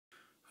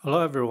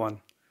Hello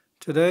everyone.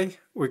 Today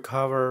we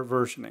cover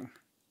versioning.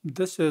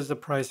 This is a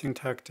pricing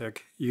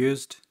tactic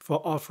used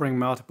for offering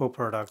multiple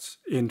products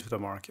into the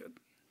market.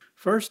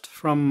 First,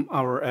 from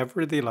our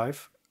everyday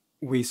life,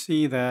 we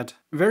see that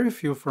very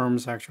few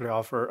firms actually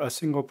offer a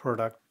single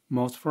product.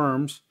 Most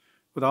firms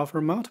would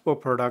offer multiple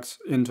products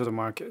into the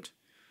market.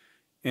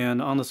 And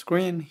on the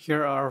screen,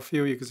 here are a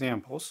few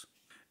examples.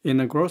 In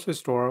a grocery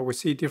store, we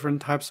see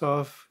different types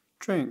of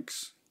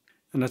drinks,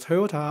 and the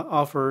Toyota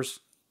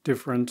offers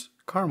different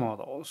car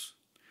models.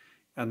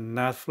 And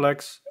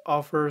Netflix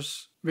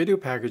offers video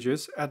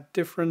packages at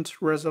different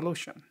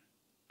resolution.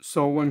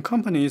 So when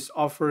companies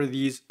offer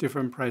these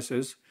different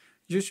prices,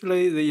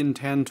 usually they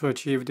intend to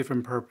achieve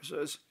different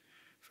purposes.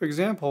 For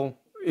example,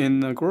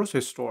 in a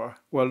grocery store,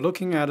 we're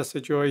looking at a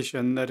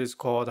situation that is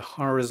called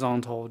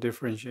horizontal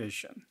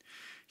differentiation.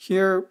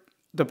 Here,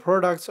 the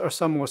products are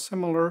somewhat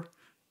similar,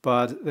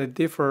 but they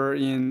differ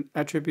in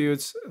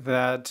attributes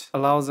that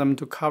allows them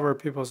to cover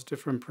people's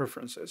different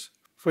preferences.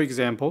 For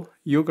example,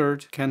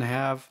 yogurt can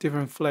have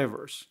different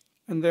flavors,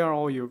 and they are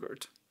all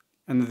yogurt,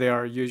 and they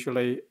are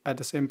usually at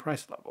the same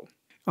price level.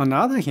 On the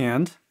other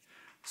hand,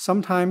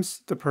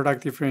 sometimes the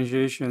product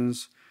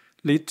differentiations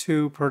lead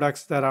to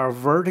products that are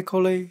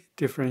vertically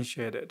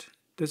differentiated.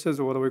 This is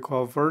what we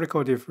call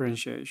vertical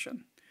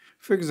differentiation.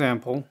 For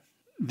example,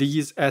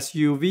 these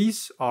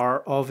SUVs are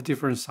of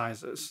different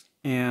sizes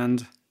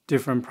and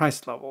different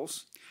price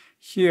levels.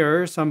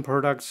 Here, some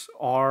products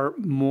are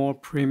more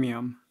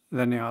premium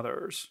than the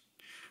others.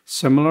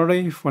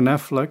 Similarly, for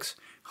Netflix,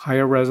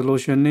 higher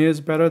resolution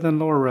is better than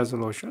lower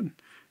resolution.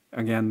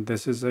 Again,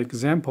 this is an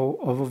example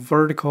of a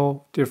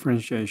vertical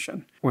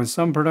differentiation, when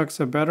some products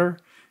are better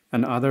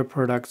and other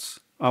products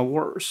are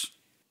worse.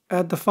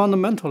 At the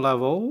fundamental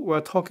level,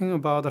 we're talking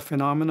about a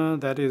phenomena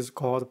that is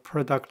called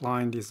product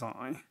line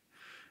design.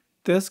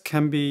 This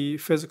can be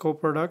physical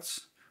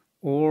products,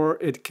 or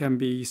it can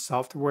be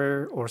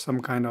software or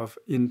some kind of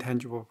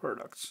intangible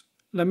products.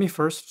 Let me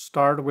first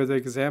start with an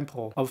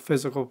example of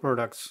physical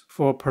products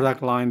for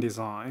product line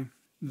design.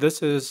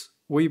 This is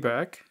way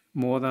back,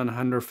 more than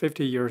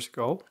 150 years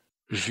ago.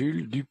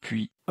 Jules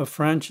Dupuis. A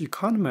French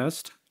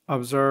economist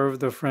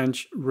observed the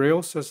French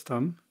rail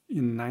system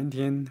in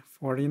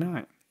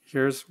 1949.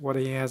 Here's what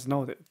he has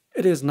noted.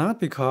 It is not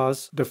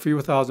because the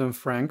few thousand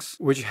francs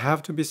which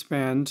have to be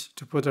spent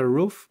to put a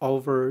roof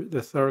over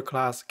the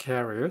third-class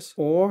carriers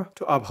or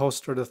to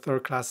upholster the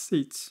third-class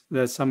seats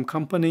that some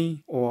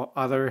company or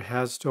other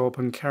has to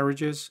open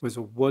carriages with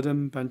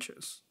wooden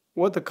benches.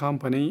 What the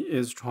company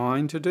is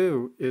trying to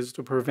do is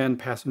to prevent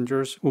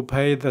passengers who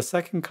pay the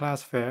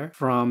second-class fare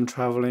from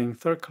traveling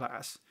third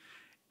class.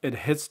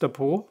 It hits the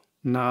poor,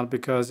 not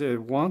because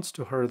it wants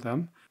to hurt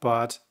them,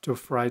 but to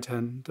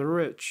frighten the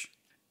rich.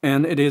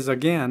 And it is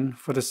again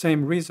for the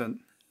same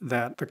reason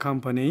that the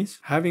companies,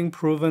 having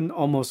proven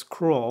almost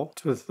cruel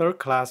to the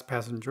third-class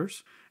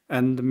passengers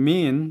and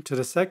mean to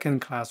the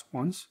second-class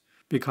ones,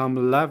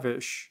 become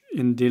lavish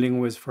in dealing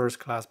with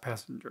first-class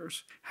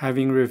passengers.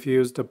 Having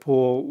refused the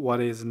poor what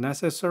is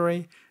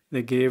necessary,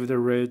 they give the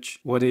rich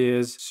what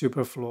is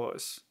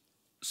superfluous.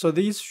 So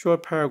these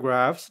short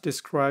paragraphs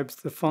describes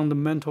the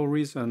fundamental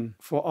reason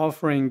for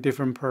offering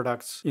different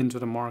products into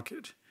the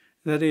market.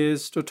 That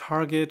is to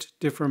target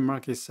different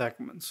market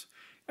segments.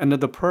 And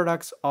the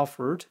products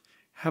offered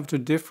have to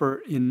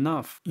differ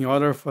enough in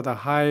order for the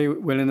high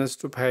willingness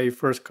to pay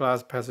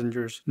first-class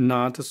passengers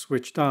not to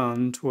switch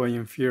down to an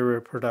inferior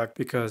product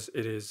because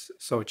it is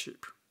so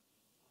cheap.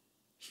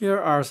 Here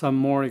are some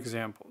more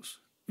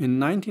examples. In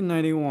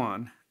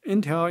 1991,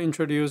 Intel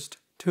introduced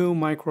two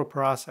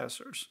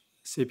microprocessors,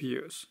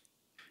 CPUs.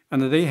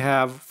 And they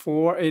have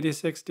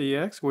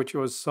 486DX, which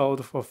was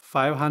sold for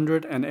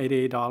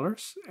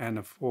 $588, and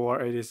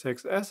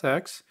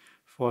 486SX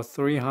for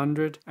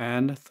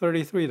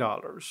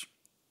 $333.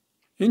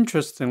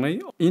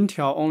 Interestingly,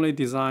 Intel only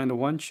designed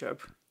one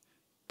chip,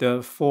 the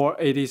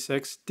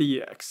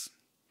 486DX.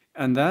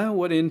 And then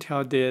what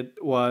Intel did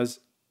was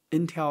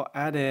Intel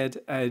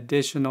added an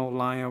additional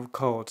line of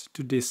code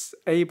to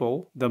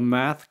disable the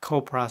math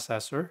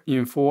coprocessor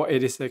in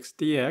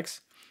 486DX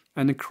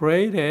and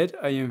created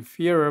an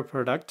inferior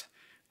product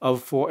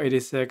of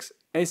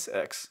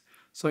 486SX.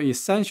 So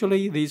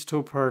essentially, these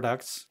two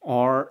products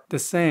are the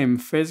same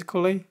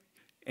physically,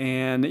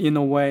 and in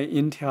a way,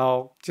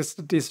 Intel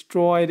just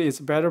destroyed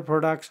its better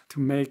product to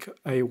make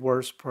a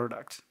worse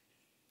product.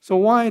 So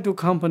why do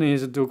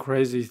companies do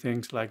crazy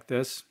things like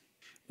this?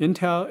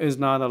 Intel is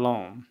not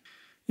alone.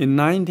 In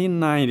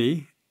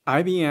 1990,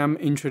 IBM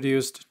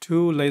introduced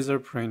two laser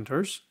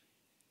printers,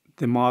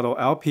 the model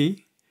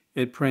LP.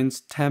 It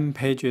prints 10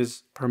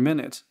 pages per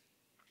minute.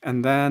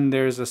 And then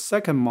there's a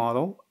second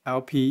model,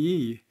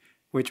 LPE,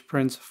 which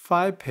prints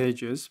 5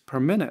 pages per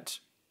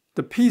minute.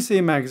 The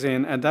PC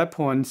magazine at that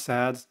point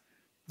said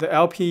the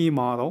LPE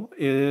model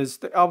is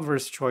the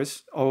obvious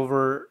choice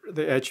over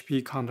the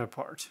HP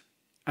counterpart.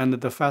 And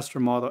the faster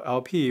model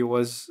LP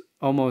was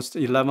almost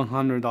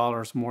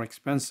 $1,100 more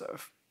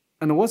expensive.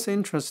 And what's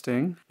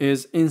interesting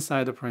is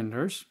inside the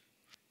printers,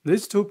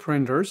 these two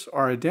printers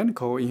are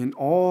identical in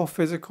all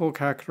physical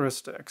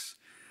characteristics.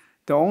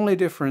 The only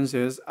difference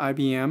is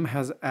IBM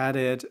has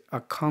added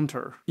a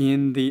counter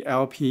in the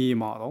LPE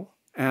model,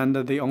 and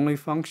the only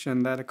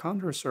function that the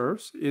counter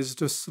serves is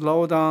to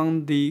slow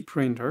down the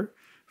printer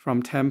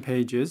from 10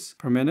 pages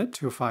per minute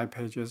to 5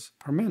 pages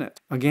per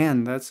minute.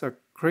 Again, that's a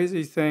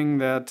crazy thing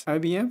that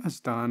IBM has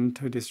done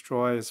to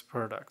destroy its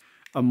product.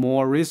 A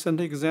more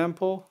recent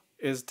example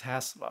is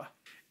Tesla.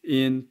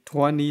 In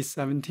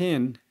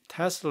 2017,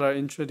 Tesla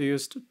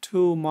introduced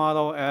 2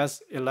 Model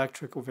S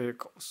electric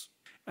vehicles.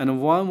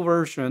 And one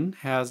version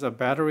has a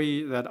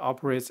battery that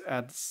operates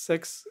at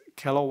 6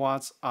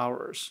 kilowatts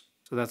hours.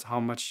 So that's how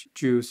much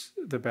juice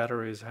the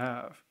batteries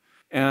have.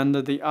 And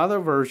the other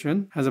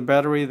version has a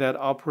battery that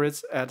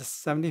operates at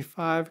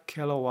 75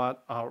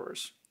 kilowatt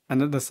hours.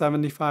 And the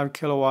 75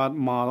 kilowatt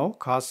model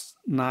costs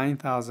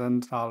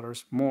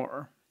 $9,000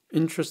 more.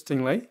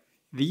 Interestingly,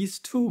 these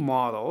 2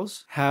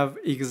 models have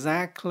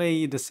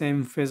exactly the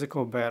same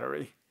physical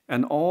battery.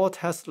 And all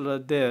Tesla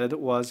did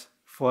was,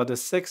 for the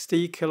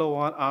 60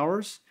 kilowatt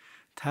hours,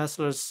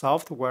 Tesla's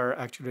software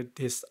actually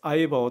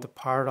disabled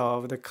part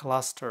of the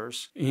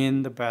clusters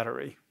in the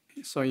battery.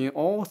 So in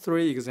all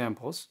 3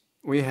 examples,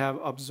 we have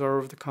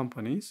observed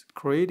companies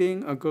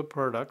creating a good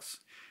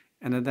products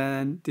and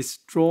then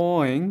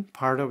destroying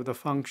part of the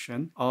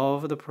function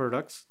of the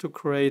products to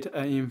create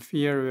an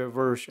inferior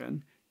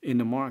version in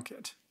the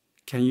market.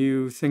 Can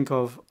you think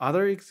of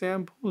other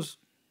examples?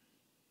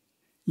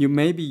 You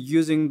may be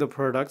using the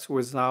products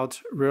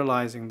without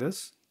realizing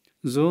this.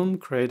 Zoom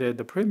created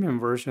the premium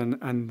version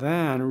and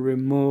then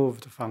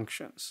removed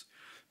functions.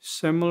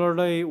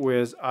 Similarly,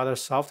 with other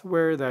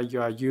software that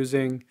you are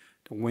using,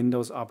 the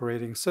Windows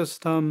operating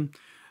system,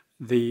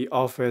 the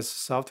Office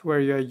software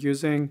you are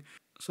using.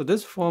 So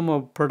this form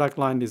of product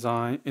line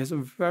design is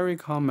very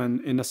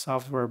common in the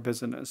software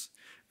business.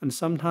 And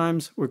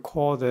sometimes we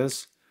call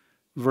this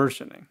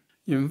versioning.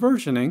 In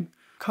versioning,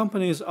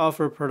 companies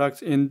offer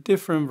products in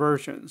different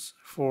versions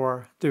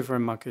for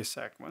different market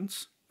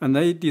segments. And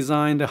they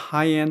design the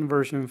high-end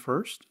version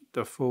first,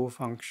 the full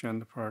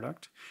function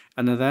product,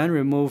 and then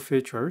remove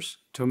features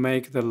to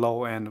make the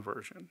low-end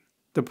version.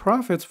 The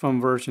profits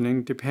from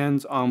versioning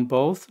depends on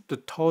both the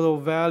total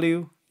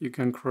value you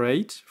can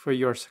create for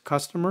your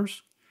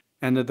customers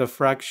and the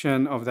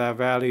fraction of that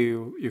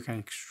value you can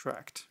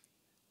extract.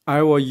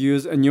 I will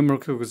use a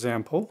numerical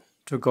example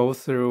to go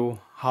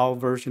through how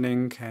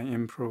versioning can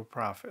improve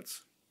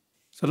profits.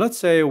 So let's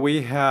say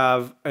we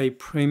have a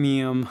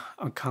premium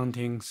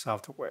accounting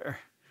software,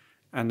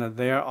 and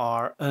there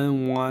are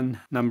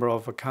N1 number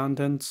of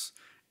accountants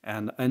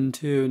and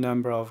N2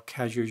 number of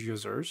casual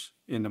users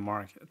in the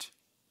market.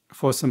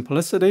 For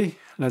simplicity,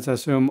 let's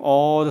assume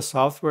all the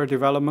software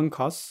development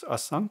costs are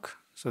sunk.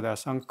 So they are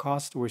sunk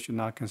costs, we should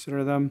not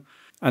consider them.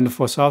 And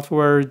for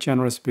software,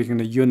 generally speaking,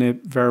 the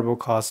unit variable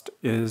cost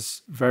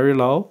is very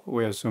low.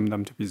 We assume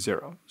them to be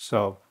 0.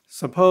 So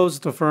suppose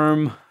the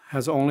firm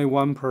has only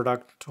one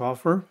product to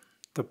offer,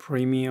 the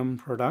premium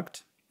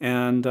product.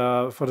 And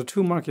for the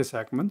 2 market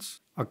segments,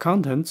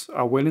 accountants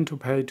are willing to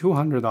pay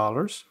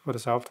 $200 for the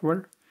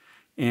software,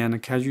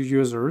 and casual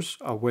users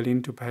are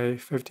willing to pay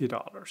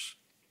 $50.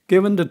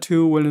 Given the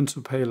 2 willing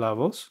to pay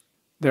levels,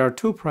 there are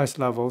 2 price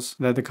levels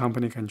that the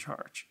company can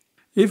charge.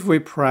 If we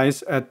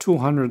price at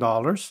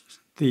 $200,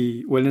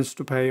 the willingness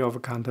to pay of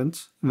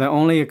accountants, then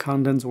only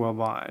accountants will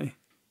buy,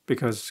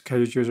 because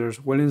casual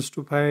users' willingness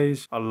to pay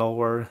are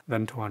lower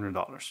than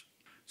 $200.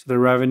 So the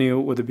revenue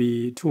would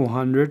be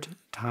 200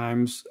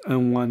 times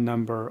N1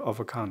 number of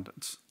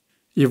accountants.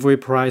 If we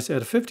price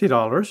at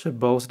 $50,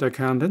 both the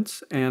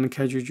accountants and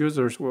casual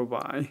users will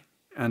buy,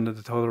 and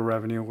the total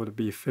revenue would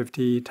be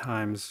 50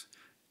 times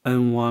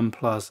N1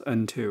 plus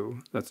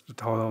N2. That's the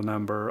total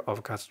number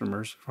of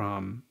customers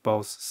from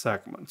both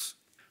segments.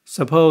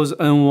 Suppose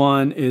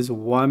N1 is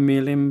 1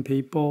 million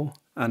people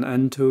and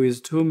N2 is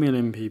 2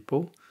 million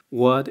people.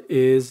 What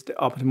is the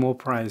optimal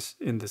price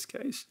in this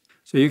case?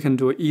 So you can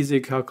do an easy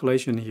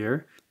calculation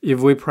here. If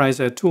we price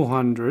at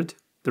 200,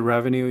 the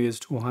revenue is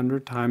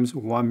 200 times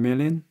 1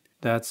 million.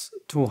 That's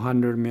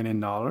 $200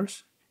 million.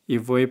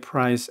 If we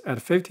price at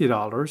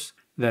 $50,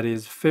 that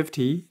is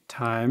 50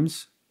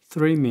 times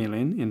 3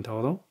 million in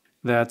total.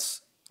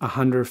 That's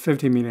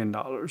 $150 million.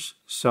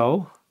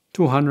 So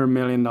 $200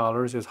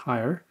 million is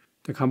higher.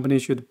 The company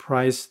should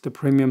price the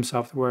premium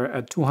software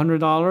at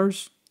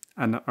 $200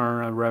 and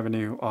earn a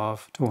revenue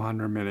of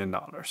 $200 million.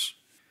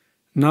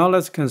 Now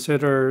let's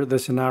consider the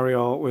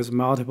scenario with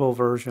multiple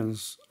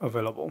versions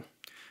available.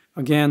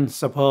 Again,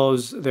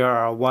 suppose there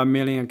are 1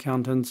 million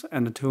accountants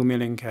and 2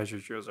 million casual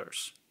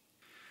users.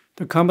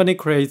 The company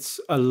creates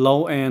a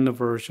low-end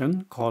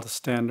version called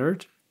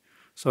Standard.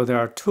 So there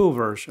are 2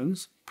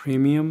 versions,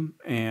 Premium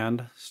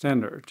and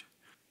Standard.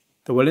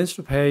 The willingness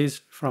to pay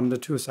from the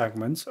 2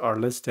 segments are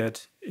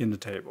listed in the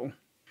table.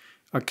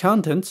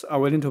 Accountants are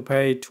willing to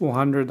pay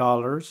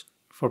 $200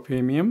 for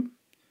Premium,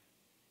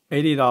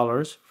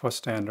 $80 for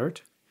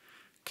Standard.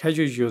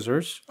 Casual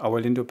users are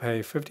willing to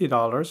pay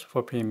 $50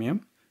 for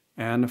Premium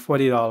and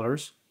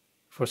 $40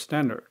 for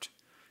Standard.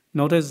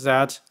 Notice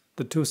that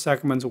the 2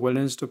 segments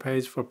willingness to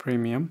pay for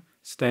Premium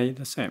stay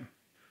the same,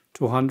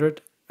 $200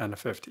 and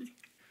 $50.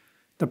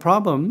 The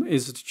problem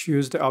is to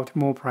choose the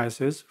optimal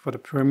prices for the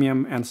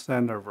premium and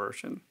standard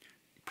version.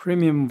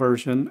 Premium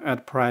version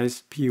at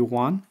price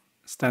P1,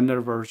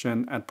 standard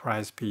version at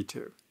price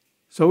P2.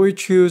 So we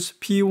choose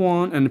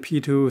P1 and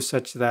P2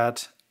 such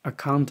that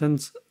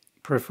accountants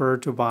prefer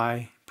to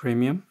buy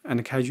premium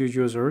and casual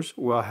users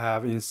will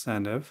have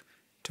incentive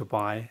to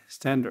buy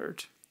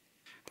standard.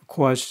 The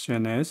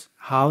question is,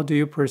 how do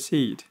you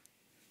proceed?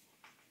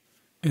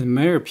 It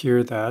may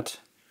appear that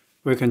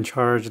we can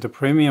charge the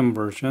premium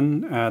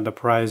version at the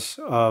price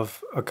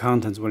of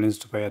accountants willing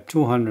to pay at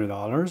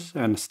 $200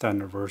 and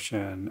standard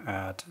version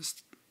at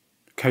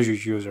casual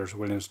users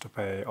willing to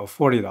pay of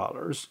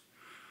 $40.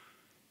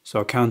 So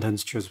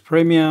accountants choose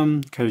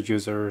premium, casual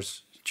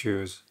users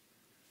choose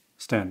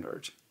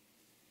standard.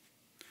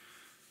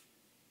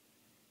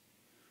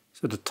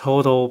 So the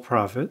total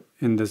profit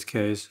in this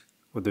case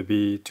would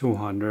be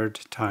 200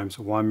 times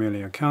 1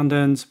 million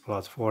accountants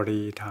plus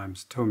 40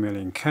 times 2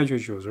 million casual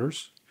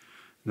users.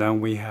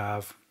 Then we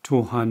have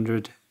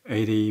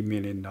 $280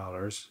 million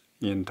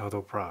in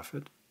total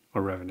profit,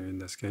 or revenue in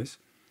this case.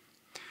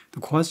 The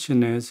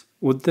question is,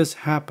 would this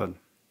happen?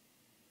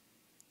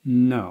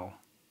 No.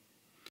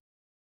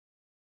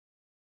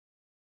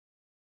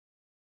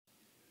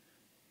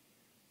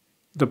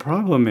 The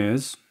problem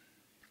is,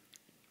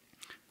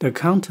 the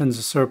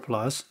accountant's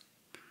surplus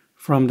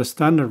from the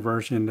standard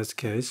version in this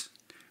case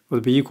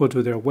would be equal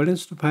to their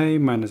willingness to pay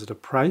minus the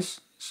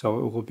price.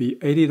 So it will be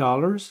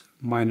 $80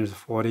 minus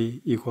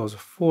 40 equals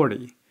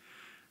 40.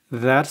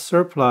 That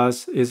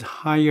surplus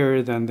is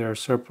higher than their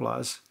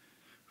surplus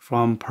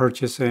from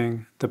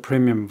purchasing the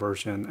premium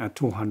version at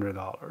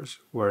 $200,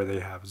 where they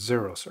have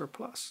zero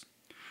surplus.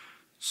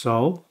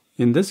 So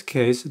in this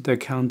case, the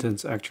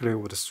accountants actually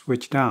would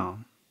switch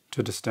down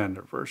to the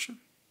standard version.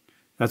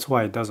 That's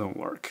why it doesn't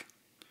work.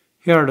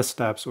 Here are the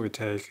steps we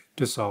take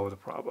to solve the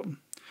problem.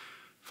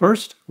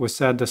 First, we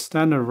set the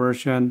standard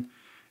version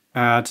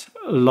at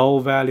low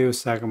value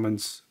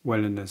segments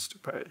willingness to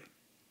pay.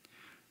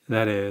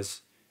 That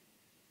is,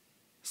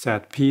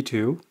 set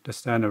P2, the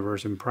standard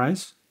version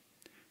price,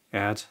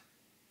 at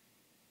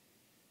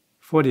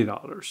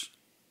 $40.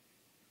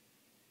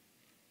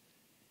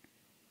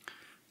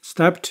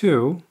 Step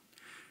 2,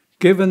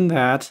 given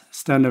that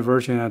standard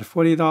version at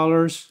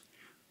 $40,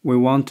 we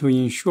want to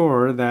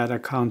ensure that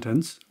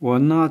accountants will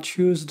not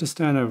choose the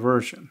standard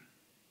version.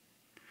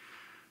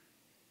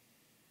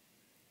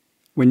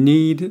 We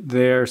need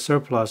their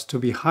surplus to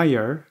be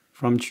higher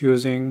from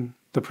choosing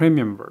the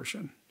premium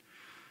version.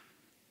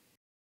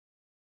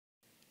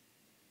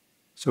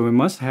 So we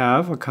must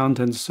have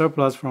accountants'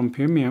 surplus from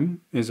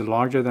premium is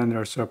larger than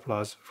their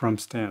surplus from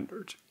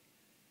standard.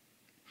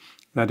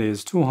 That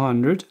is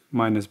 200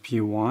 minus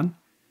P1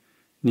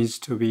 needs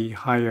to be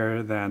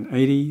higher than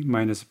 80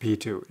 minus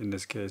P2, in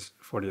this case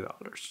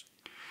 $40.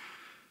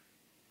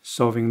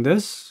 Solving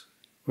this,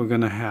 we're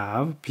going to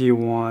have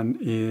P1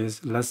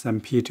 is less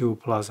than P2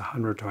 plus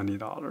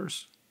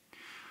 $120.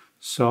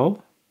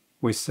 So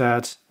we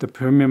set the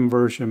premium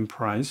version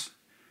price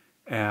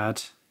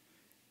at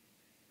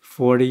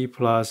 40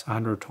 plus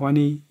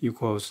 120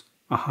 equals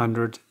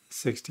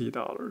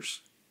 $160.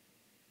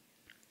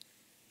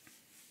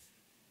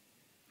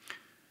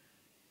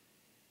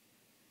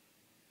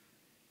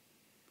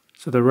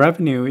 So the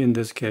revenue in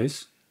this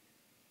case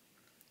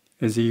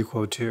is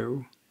equal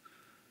to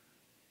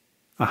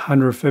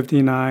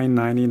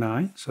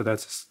 $159.99, so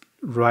that's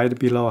right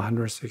below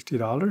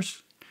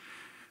 $160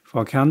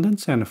 for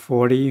accountants and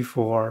 40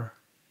 for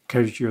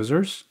casual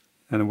users,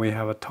 and we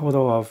have a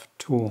total of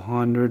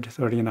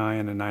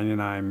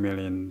 $239.99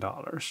 million.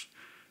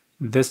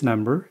 This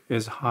number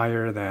is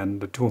higher than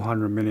the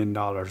 $200 million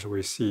we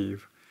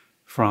receive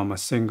from a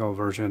single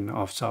version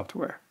of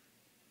software.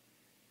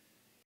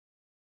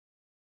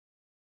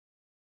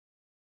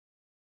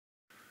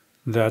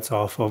 That's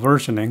all for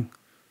versioning.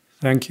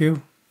 Thank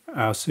you.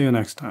 I'll see you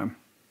next time.